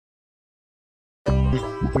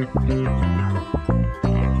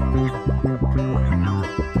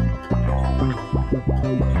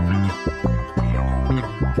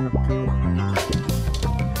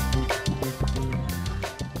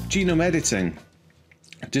Genome editing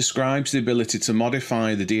describes the ability to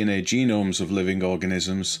modify the DNA genomes of living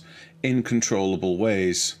organisms in controllable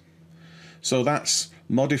ways. So that's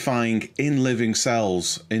modifying in living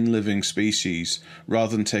cells, in living species,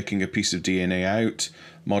 rather than taking a piece of DNA out,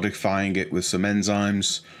 modifying it with some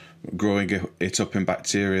enzymes, growing it up in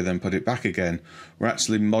bacteria, then put it back again. We're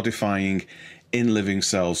actually modifying in living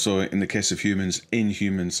cells, so in the case of humans, in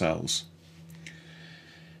human cells.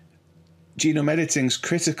 Genome editing is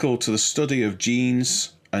critical to the study of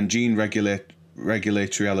genes and gene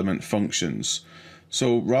regulatory element functions.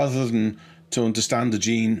 So rather than to understand the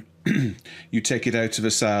gene, you take it out of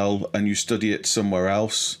a cell and you study it somewhere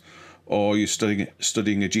else, or you're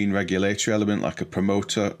studying a gene regulatory element like a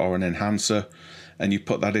promoter or an enhancer, and you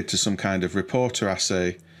put that into some kind of reporter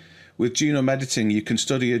assay. With genome editing, you can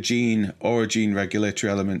study a gene or a gene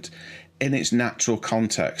regulatory element in its natural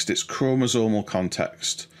context, its chromosomal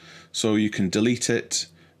context. So you can delete it,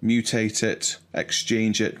 mutate it,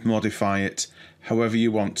 exchange it, modify it, however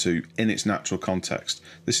you want to, in its natural context.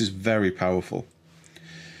 This is very powerful.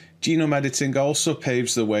 Genome editing also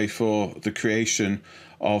paves the way for the creation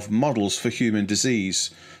of models for human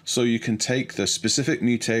disease. So you can take the specific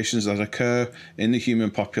mutations that occur in the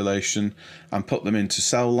human population and put them into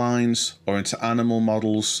cell lines or into animal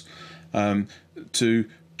models to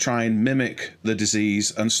try and mimic the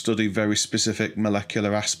disease and study very specific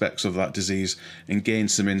molecular aspects of that disease and gain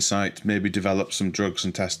some insight, maybe develop some drugs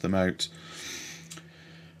and test them out.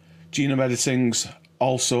 Genome editing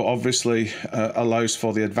also obviously allows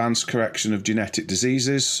for the advanced correction of genetic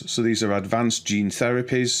diseases. So these are advanced gene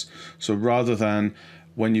therapies. So rather than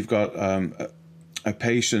when you've got a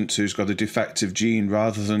patient who's got a defective gene,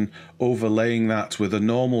 rather than overlaying that with a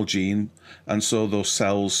normal gene, and so those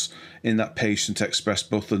cells in that patient express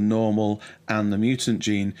both the normal and the mutant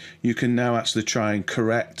gene, you can now actually try and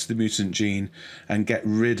correct the mutant gene and get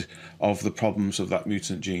rid of the problems of that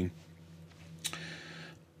mutant gene.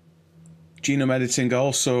 Genome editing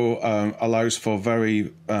also allows for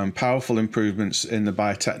very powerful improvements in the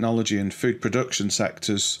biotechnology and food production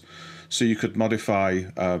sectors. So you could modify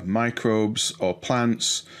microbes or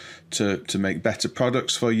plants to make better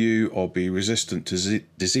products for you, or be resistant to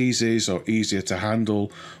diseases, or easier to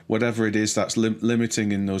handle, whatever it is that's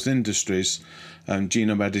limiting in those industries.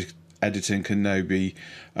 Genome editing can now be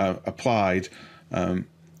applied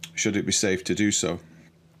should it be safe to do so.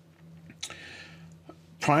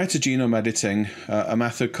 Prior to genome editing, a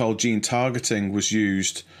method called gene targeting was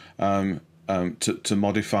used to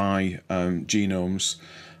modify genomes.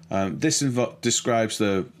 This describes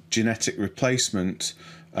the genetic replacement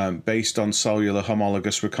based on cellular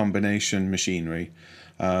homologous recombination machinery.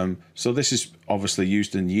 So this is obviously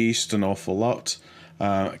used in yeast an awful lot.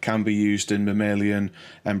 It can be used in mammalian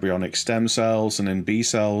embryonic stem cells and in B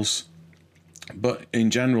cells. But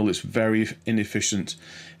in general, it's very inefficient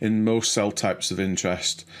in most cell types of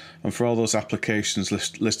interest. And for all those applications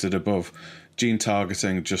listed above, gene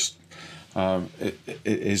targeting just it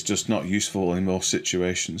is just not useful in most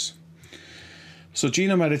situations. So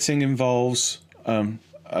genome editing involves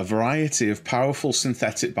a variety of powerful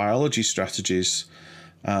synthetic biology strategies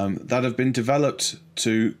that have been developed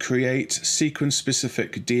to create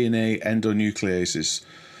sequence-specific DNA endonucleases.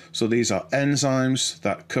 So these are enzymes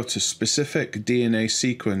that cut a specific DNA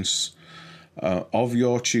sequence of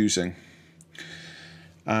your choosing.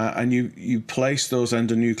 And you place those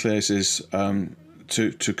endonucleases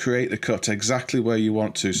to create the cut exactly where you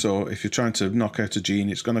want to. So if you're trying to knock out a gene,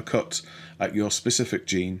 it's going to cut at your specific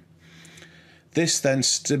gene. This then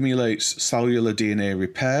stimulates cellular DNA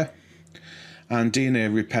repair, and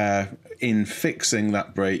DNA repair in fixing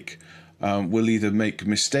that break will either make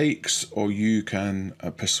mistakes, or you can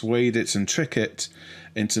persuade it and trick it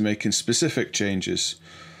into making specific changes.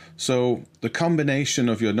 So the combination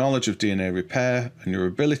of your knowledge of DNA repair and your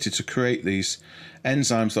ability to create these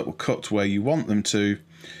enzymes that will cut where you want them to,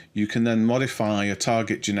 you can then modify a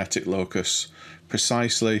target genetic locus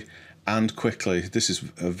precisely and quickly. This is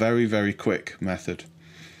a very, very quick method.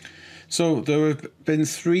 So there have been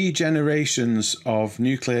 3 generations of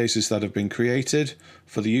nucleases that have been created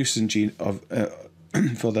for the use in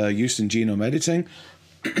for their use in genome editing.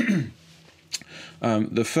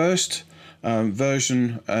 The first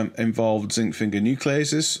version involved zinc finger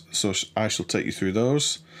nucleases, so I shall take you through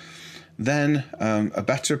those. Then a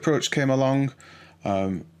better approach came along,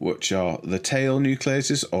 which are the tail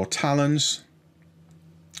nucleases or TALENs.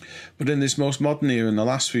 But in this most modern era, in the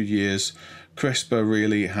last few years, CRISPR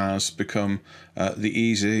really has become the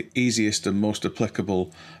easiest and most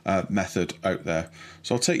applicable method out there.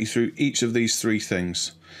 So I'll take you through each of these three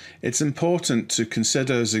things. It's important to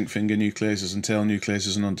consider zinc finger nucleases and tail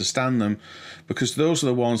nucleases and understand them, because those are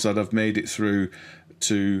the ones that have made it through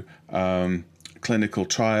to clinical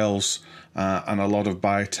trials and a lot of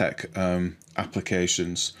biotech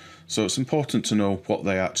applications. So it's important to know what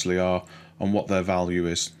they actually are and what their value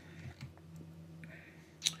is.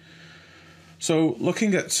 So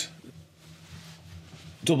looking at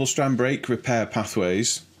double-strand break repair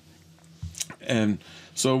pathways,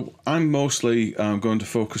 so I'm mostly going to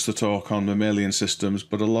focus the talk on mammalian systems,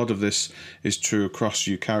 but a lot of this is true across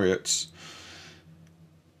eukaryotes.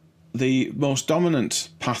 The most dominant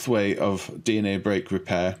pathway of DNA break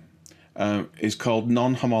repair is called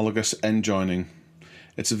non-homologous end joining.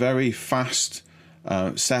 It's a very fast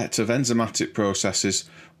set of enzymatic processes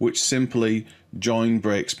which simply join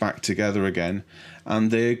breaks back together again,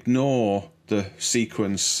 and they ignore the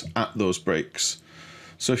sequence at those breaks.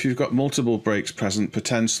 So if you've got multiple breaks present,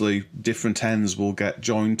 potentially different ends will get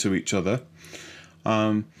joined to each other.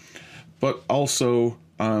 But also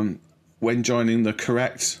when joining the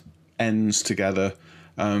correct ends together,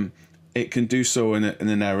 it can do so in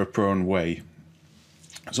an error-prone way.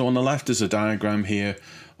 So on the left is a diagram here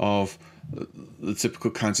of the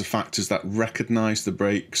typical kinds of factors that recognize the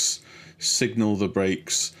breaks, signal the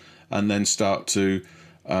breaks, and then start to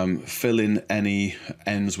fill in any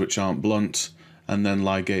ends which aren't blunt, and then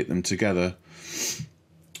ligate them together.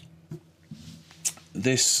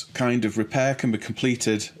 This kind of repair can be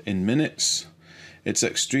completed in minutes. It's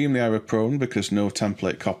extremely error-prone because no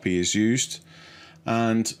template copy is used,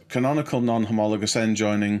 and canonical non-homologous end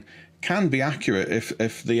joining can be accurate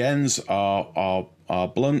if the ends are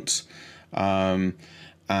blunt and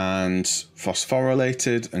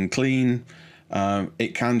phosphorylated and clean.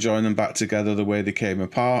 It can join them back together the way they came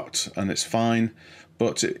apart, and it's fine.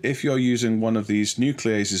 But if you're using one of these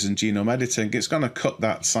nucleases in genome editing, it's going to cut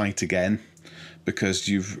that site again because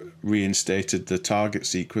you've reinstated the target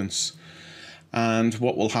sequence. And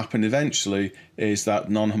what will happen eventually is that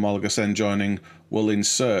non-homologous end joining will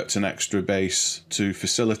insert an extra base to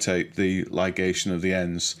facilitate the ligation of the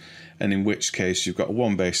ends, and in which case you've got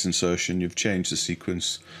one base insertion, you've changed the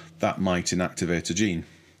sequence, that might inactivate a gene.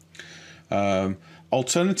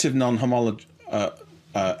 Alternative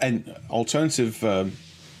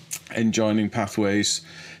end joining pathways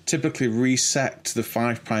typically reset the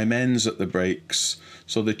 5' ends at the breaks,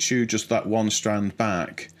 so they chew just that one strand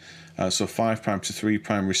back. So 5' to 3'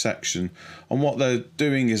 resection, and what they're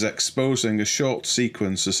doing is exposing a short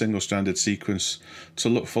sequence, a single-stranded sequence, to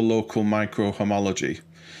look for local micro-homology.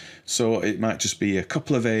 So it might just be a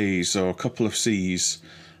couple of A's or a couple of C's,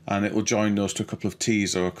 and it will join those to a couple of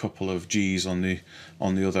T's or a couple of G's on the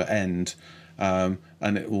other end, and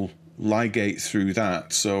it will ligate through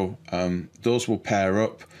that. So those will pair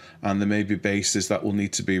up, and there may be bases that will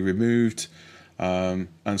need to be removed. And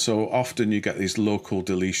so often you get these local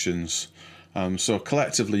deletions. So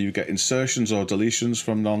collectively you get insertions or deletions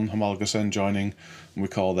from non-homologous end joining, and we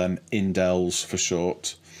call them indels for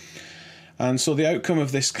short. And so the outcome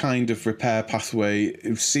of this kind of repair pathway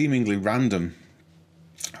is seemingly random.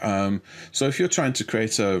 So if you're trying to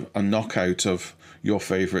create a knockout of your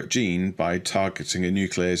favorite gene by targeting a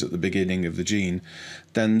nuclease at the beginning of the gene,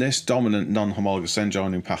 then this dominant non-homologous end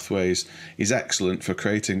joining pathways is excellent for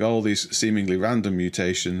creating all these seemingly random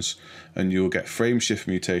mutations, and you'll get frame shift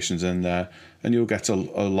mutations in there, and you'll get a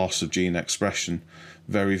loss of gene expression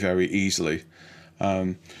very, very easily.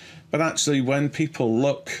 But actually, when people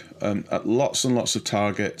look at lots and lots of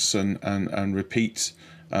targets and repeat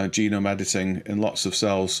genome editing in lots of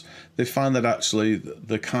cells, they find that actually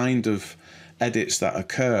the kind of edits that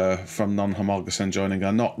occur from non-homologous end joining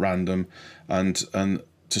are not random, and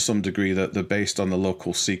to some degree that they're based on the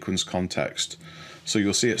local sequence context. So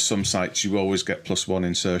you'll see at some sites you always get +1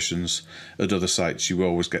 insertions, at other sites you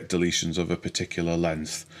always get deletions of a particular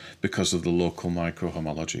length because of the local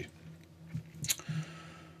microhomology.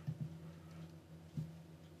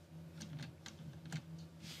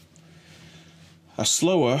 A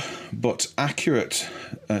slower but accurate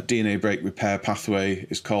DNA break repair pathway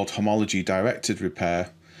is called homology-directed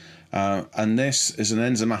repair, and this is an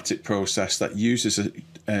enzymatic process that uses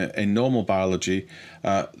in normal biology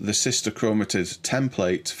the sister chromatid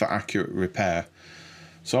template for accurate repair.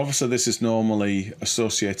 So obviously this is normally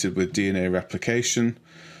associated with DNA replication.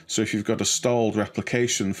 So if you've got a stalled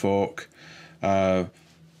replication fork,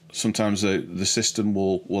 sometimes the system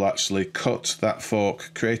will actually cut that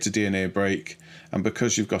fork, create a DNA break, and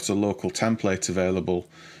because you've got a local template available,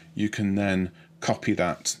 you can then copy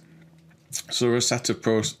that. So there are a set of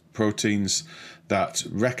proteins that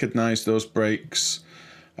recognize those breaks,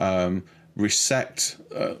 resect.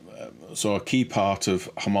 So a key part of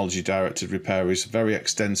homology-directed repair is very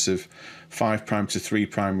extensive 5' to 3'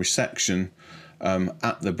 resection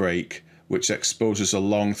at the break, which exposes a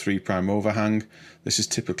long 3' overhang. This is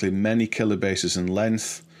typically many kilobases in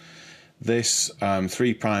length. This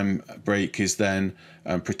 3' break is then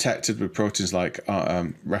protected with proteins like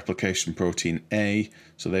replication protein A.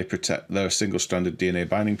 So they're single-stranded DNA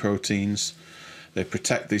binding proteins. They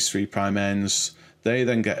protect these 3' ends. They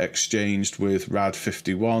then get exchanged with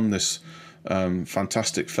RAD51, this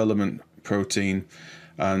fantastic filament protein.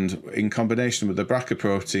 And in combination with the BRCA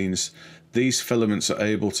proteins, these filaments are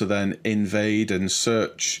able to then invade and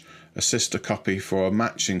search a sister copy for a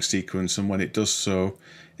matching sequence. And when it does so,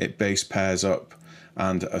 it base pairs up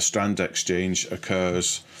and a strand exchange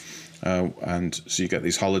occurs. And so you get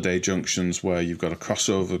these holiday junctions where you've got a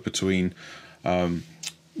crossover between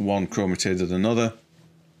one chromatid and another.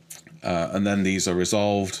 And then these are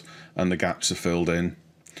resolved and the gaps are filled in.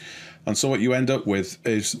 And so what you end up with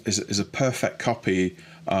is a perfect copy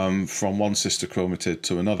from one sister chromatid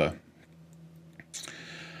to another.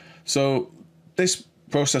 So this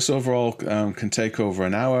process overall can take over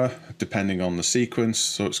an hour depending on the sequence,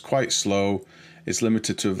 so it's quite slow. It's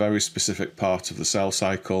limited to a very specific part of the cell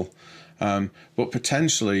cycle, but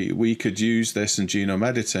potentially we could use this in genome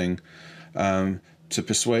editing to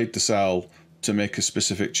persuade the cell to make a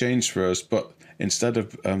specific change for us, but instead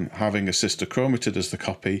of having a sister chromatid as the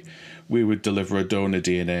copy, we would deliver a donor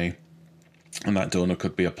DNA, and that donor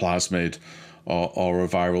could be a plasmid or a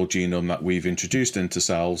viral genome that we've introduced into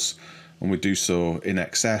cells, and we do so in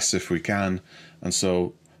excess if we can, and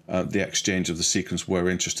so the exchange of the sequence we're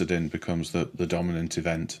interested in becomes the dominant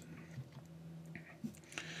event.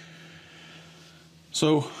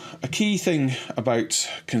 So a key thing about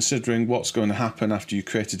considering what's going to happen after you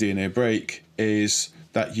create a DNA break is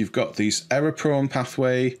that you've got these error-prone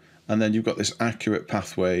pathway and then you've got this accurate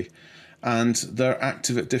pathway, and they're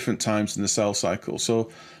active at different times in the cell cycle. So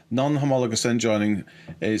non-homologous end joining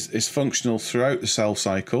is functional throughout the cell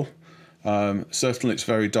cycle. Certainly it's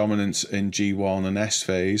very dominant in G1 and S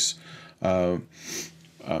phase,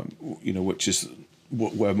 which is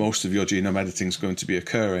where most of your genome editing is going to be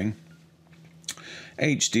occurring.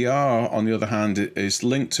 HDR, on the other hand, is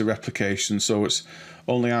linked to replication, so it's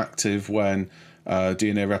only active when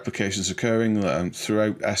DNA replication is occurring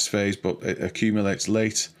throughout S phase, but it accumulates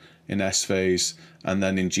late in S phase, and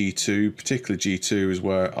then in G2, particularly G2, is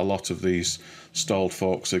where a lot of these stalled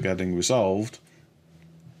forks are getting resolved.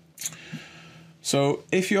 So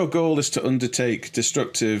if your goal is to undertake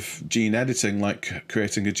destructive gene editing, like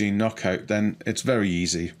creating a gene knockout, then it's very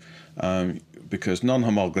easy because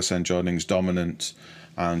non-homologous end joining is dominant,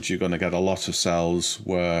 and you're going to get a lot of cells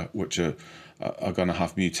which are going to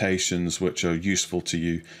have mutations which are useful to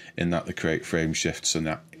you in that they create frame shifts and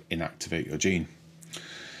inactivate your gene.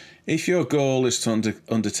 If your goal is to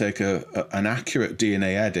undertake an accurate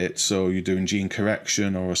DNA edit, so you're doing gene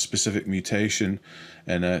correction or a specific mutation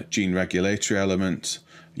in a gene regulatory element,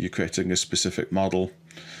 you're creating a specific model,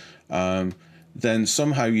 then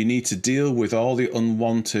somehow you need to deal with all the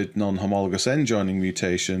unwanted non-homologous end joining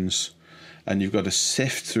mutations, and you've got to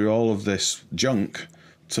sift through all of this junk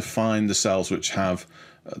to find the cells which have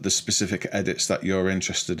the specific edits that you're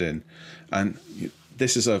interested in. And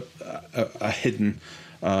this is a hidden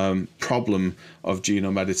problem of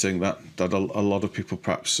genome editing that a lot of people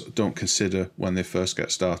perhaps don't consider when they first get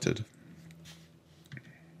started.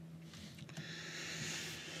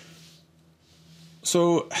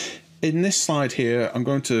 So in this slide here, I'm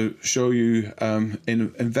going to show you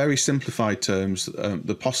in very simplified terms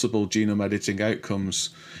the possible genome editing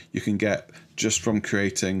outcomes you can get just from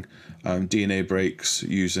creating DNA breaks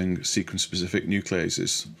using sequence-specific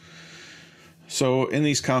nucleases. So in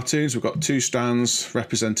these cartoons, we've got two strands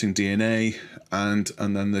representing DNA, and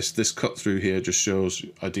then this cut through here just shows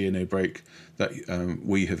a DNA break that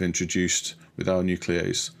we have introduced with our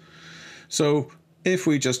nuclease. So if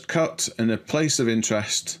we just cut in a place of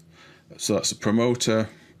interest, so that's a promoter,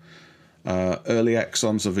 early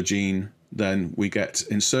exons of a gene, then we get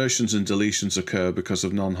insertions and deletions occur because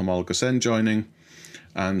of non-homologous end joining,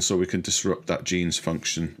 and so we can disrupt that gene's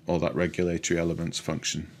function or that regulatory element's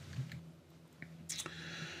function.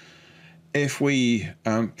 If we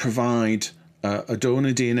provide a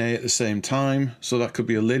donor DNA at the same time, so that could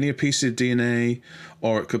be a linear piece of DNA,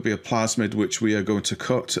 or it could be a plasmid which we are going to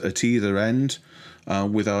cut at either end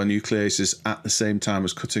with our nucleases at the same time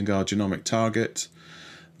as cutting our genomic target,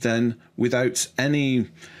 then without any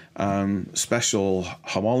special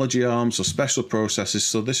homology arms or special processes,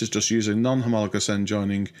 so this is just using non-homologous end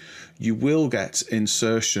joining, you will get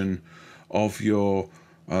insertion of your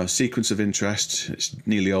sequence of interest. It's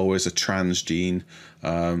nearly always a transgene,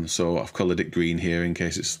 so I've coloured it green here in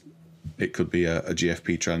case it could be a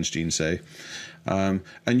GFP transgene, say,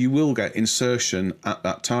 and you will get insertion at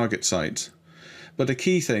that target site. But the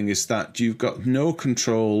key thing is that you've got no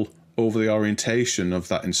control over the orientation of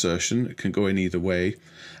that insertion. It can go in either way,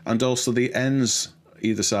 and also the ends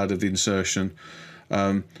either side of the insertion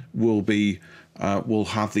will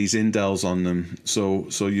have these indels on them,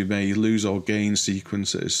 so you may lose or gain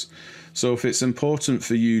sequences. So if it's important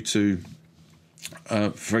for you to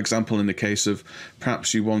for example, in the case of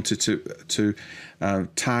perhaps you wanted to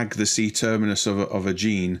tag the C terminus of a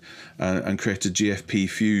gene and create a GFP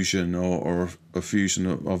fusion or a fusion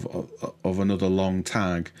of another long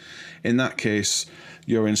tag, in that case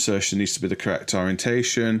your insertion needs to be the correct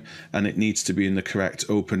orientation and it needs to be in the correct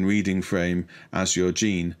open reading frame as your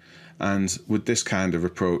gene. And with this kind of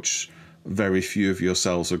approach, very few of your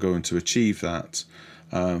cells are going to achieve that.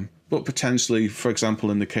 But potentially, for example,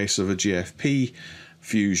 in the case of a GFP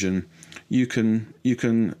fusion, you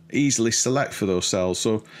can easily select for those cells.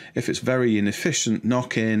 So if it's very inefficient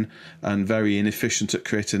knock-in and very inefficient at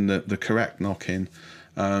creating the correct knock-in,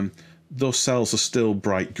 those cells are still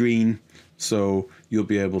bright green, so you'll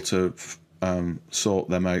be able to sort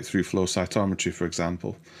them out through flow cytometry, for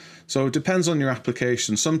example. So it depends on your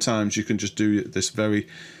application. Sometimes you can just do it this very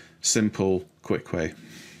simple, quick way.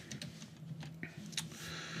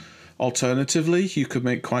 Alternatively, you could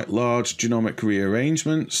make quite large genomic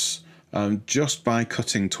rearrangements just by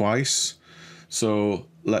cutting twice. So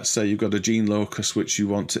let's say you've got a gene locus which you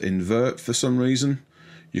want to invert for some reason.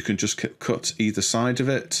 You can just cut either side of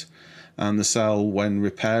it, and the cell, when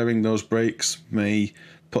repairing those breaks, may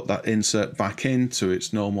put that insert back into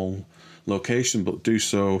its normal location, but do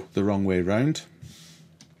so the wrong way round.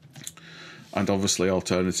 And obviously,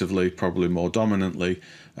 alternatively, probably more dominantly,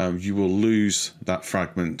 you will lose that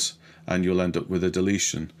fragment and you'll end up with a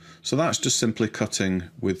deletion. So that's just simply cutting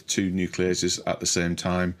with two nucleases at the same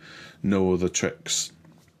time, no other tricks.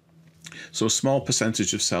 So a small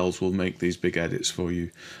percentage of cells will make these big edits for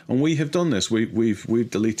you. And we have done this. We've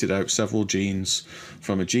deleted out several genes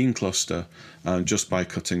from a gene cluster just by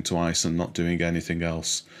cutting twice and not doing anything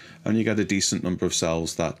else. And you get a decent number of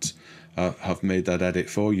cells that have made that edit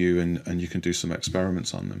for you, and you can do some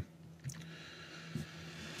experiments on them.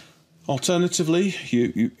 Alternatively,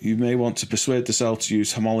 you may want to persuade the cell to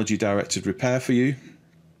use homology-directed repair for you.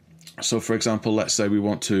 So for example, let's say we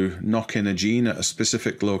want to knock in a gene at a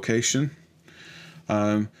specific location.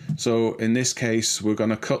 So in this case, we're going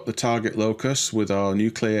to cut the target locus with our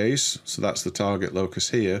nuclease. So that's the target locus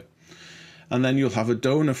here. And then you'll have a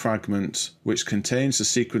donor fragment which contains the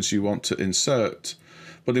sequence you want to insert.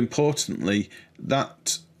 But importantly,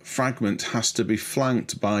 that fragment has to be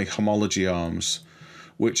flanked by homology arms,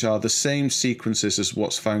 which are the same sequences as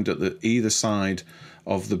what's found at either side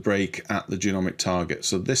of the break at the genomic target.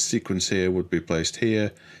 So this sequence here would be placed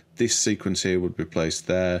here, this sequence here would be placed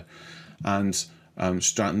there, and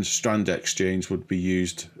strand exchange would be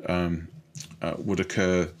used, would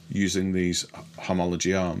occur using these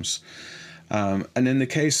homology arms. And in the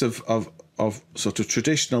case of sort of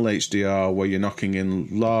traditional HDR, where you're knocking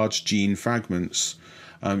in large gene fragments,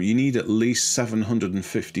 you need at least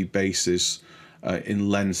 750 bases in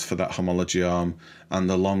length for that homology arm, and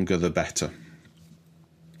the longer the better.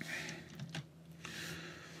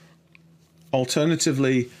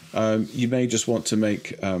 Alternatively, you may just want to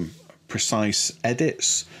make precise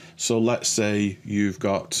edits. So let's say you've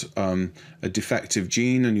got a defective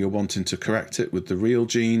gene and you're wanting to correct it with the real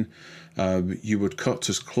gene. You would cut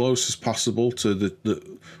as close as possible to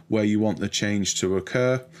the where you want the change to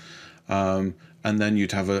occur, and then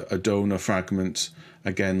you'd have a donor fragment,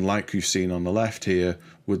 again like you've seen on the left here,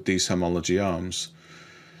 with these homology arms.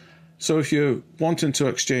 So if you're wanting to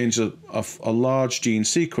exchange a large gene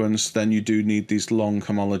sequence, then you do need these long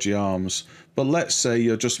homology arms. But let's say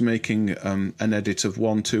you're just making an edit of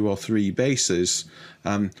 1, 2, or 3 bases,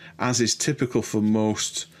 as is typical for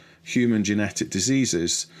most human genetic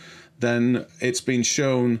diseases, then it's been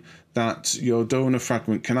shown that your donor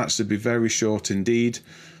fragment can actually be very short indeed.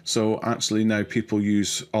 So actually now people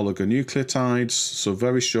use oligonucleotides, so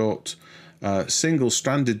very short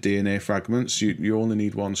single-stranded DNA fragments. You only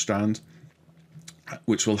need one strand,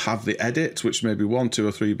 which will have the edit, which may be 1, 2,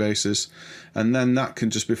 or 3 bases, and then that can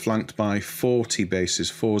just be flanked by 40 bases,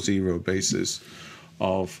 40 bases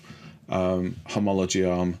of homology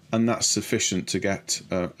arm, and that's sufficient to get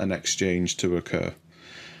an exchange to occur.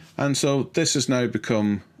 And so this has now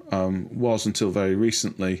become was until very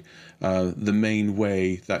recently the main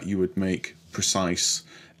way that you would make precise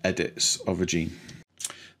edits of a gene.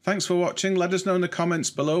 Thanks for watching. Let us know in the comments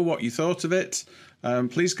below what you thought of it.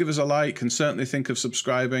 Please give us a like and certainly think of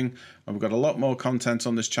subscribing. And we've got a lot more content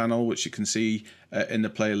on this channel which you can see in the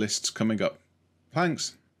playlists coming up.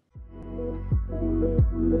 Thanks.